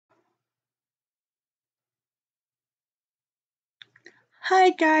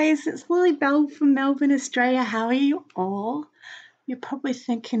Hi guys, it's LilyBelle from Melbourne, Australia. How are you all? You're probably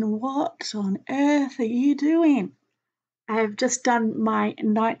thinking, what on earth are you doing? I've just done my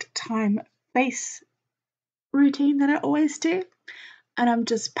nighttime face routine that I always do, and I'm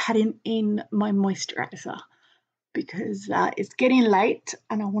just patting in my moisturizer because it's getting late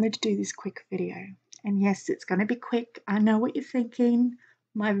and I wanted to do this quick video. And yes, it's going to be quick. I know what you're thinking.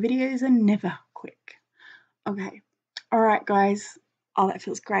 My videos are never quick. Okay. All right, guys. Oh, that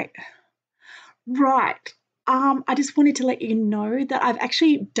feels great. Right. I just wanted to let you know that I've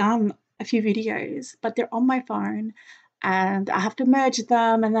actually done a few videos, but they're on my phone and I have to merge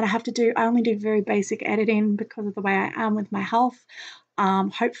them and then I only do very basic editing because of the way I am with my health.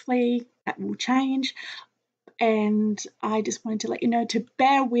 Hopefully that will change. And I just wanted to let you know to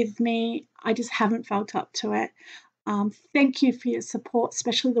bear with me. I just haven't felt up to it. Thank you for your support,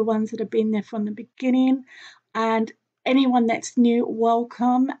 especially the ones that have been there from the beginning. And anyone that's new,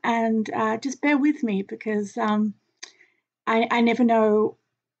 welcome. And just bear with me because I never know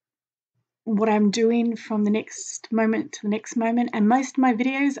what I'm doing from the next moment to the next moment. And most of my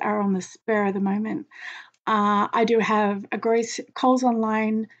videos are on the spur of the moment. I do have a Coles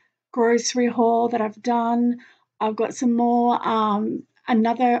Online grocery haul that I've done. I've got some more,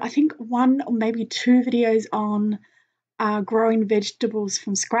 another, I think one or maybe two videos on growing vegetables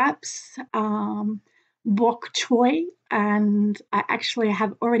from scraps, bok choy, and I actually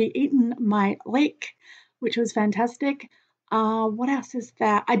have already eaten my leek, which was fantastic. What else is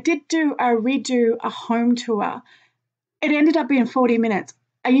there? I did redo a home tour. It ended up being 40 minutes.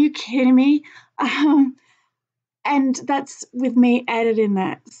 Are you kidding me? And that's with me editing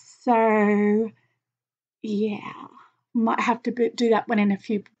that. So, yeah, might have to do that one in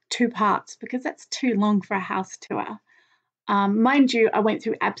two parts because that's too long for a house tour. Mind you, I went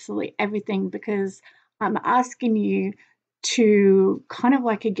through absolutely everything because I'm asking you to kind of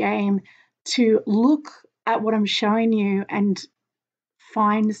like a game to look at what I'm showing you and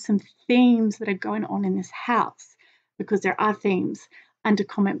find some themes that are going on in this house because there are themes and to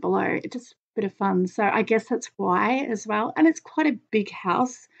comment below. It's just a bit of fun. So I guess that's why as well. And it's quite a big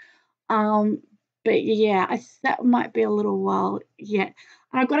house. But yeah, that might be a little while yet.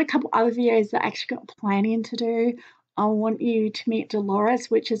 And I've got a couple other videos that I actually got planning to do. I want you to meet Dolores,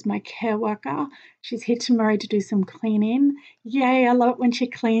 which is my care worker. She's here tomorrow to do some cleaning. Yay, I love it when she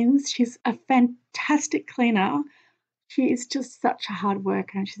cleans. She's a fantastic cleaner. She is just such a hard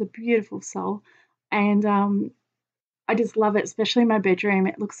worker and she's a beautiful soul. And I just love it, especially my bedroom.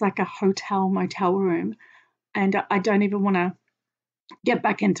 It looks like a hotel motel room. And I don't even want to get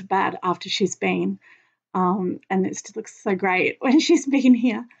back into bed after she's been. And it just looks so great when she's been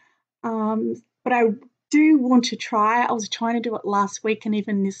here. But I do want to try. I was trying to do it last week and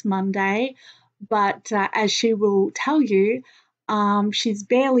even this Monday. But as she will tell you, she's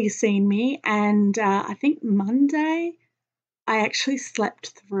barely seen me. And I think Monday I actually slept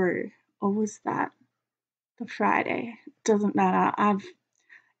through. Or was that the Friday? Doesn't matter. I've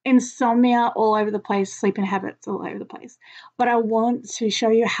insomnia all over the place, sleeping habits all over the place. But I want to show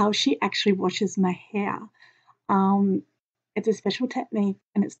you how she actually washes my hair. It's a special technique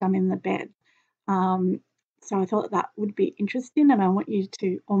and it's done in the bed. So I thought that would be interesting and I want you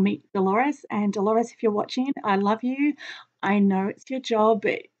to all meet Dolores. And Dolores, if you're watching, I love you. I know it's your job,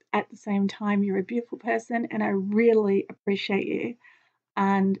 but at the same time, you're a beautiful person and I really appreciate you.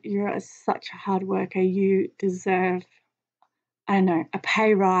 And you're such a hard worker. You deserve, I don't know, a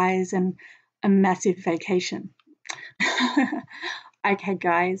pay rise and a massive vacation. Okay,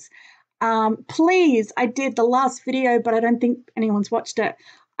 guys. Please, I did the last video, but I don't think anyone's watched it.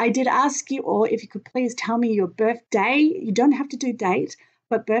 I did ask you all if you could please tell me your birthday. You don't have to do date,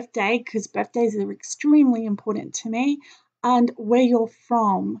 but birthday, because birthdays are extremely important to me, and where you're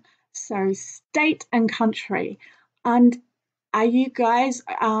from. So state and country. And are you guys,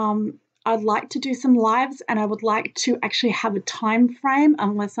 I'd like to do some lives and I would like to actually have a time frame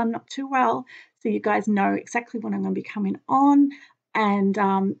unless I'm not too well, so you guys know exactly when I'm going to be coming on. And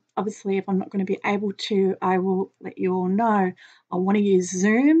obviously, if I'm not going to be able to, I will let you all know. I want to use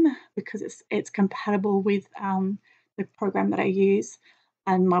Zoom because it's compatible with the program that I use,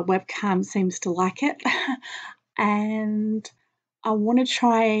 and my webcam seems to like it. And I want to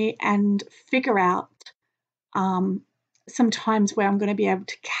try and figure out sometimes where I'm going to be able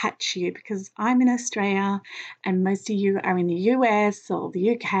to catch you because I'm in Australia and most of you are in the US or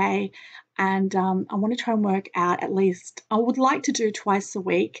the UK. And I want to try and work out at least, I would like to do twice a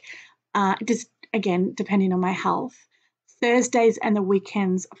week, just again, depending on my health. Thursdays and the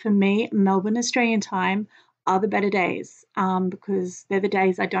weekends for me, Melbourne, Australian time, are the better days because they're the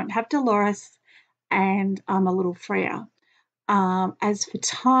days I don't have Dolores and I'm a little freer. As for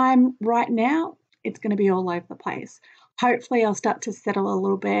time right now, it's going to be all over the place. Hopefully, I'll start to settle a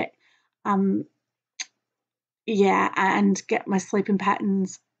little bit. Um, yeah, and get my sleeping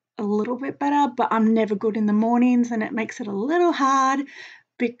patterns a little bit better, but I'm never good in the mornings, and it makes it a little hard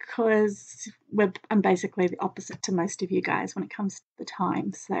because I'm basically the opposite to most of you guys when it comes to the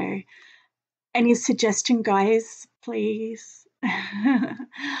time. So, any suggestion, guys, please?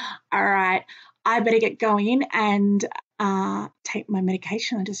 All right, I better get going and take my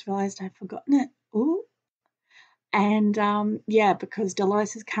medication. I just realized I'd forgotten it. Ooh. And yeah, because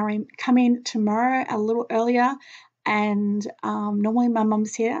Dolores is coming tomorrow a little earlier, and normally my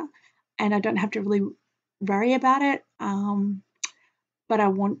mum's here, and I don't have to really worry about it. But I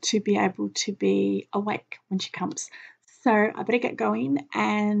want to be able to be awake when she comes. So I better get going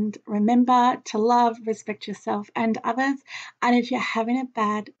and remember to love, respect yourself and others. And if you're having a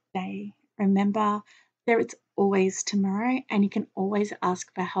bad day, remember there is always tomorrow and you can always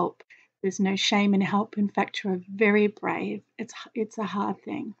ask for help. There's no shame in help. In fact, you're very brave. It's a hard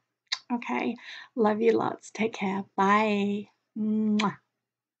thing. Okay. Love you lots. Take care. Bye. Mwah.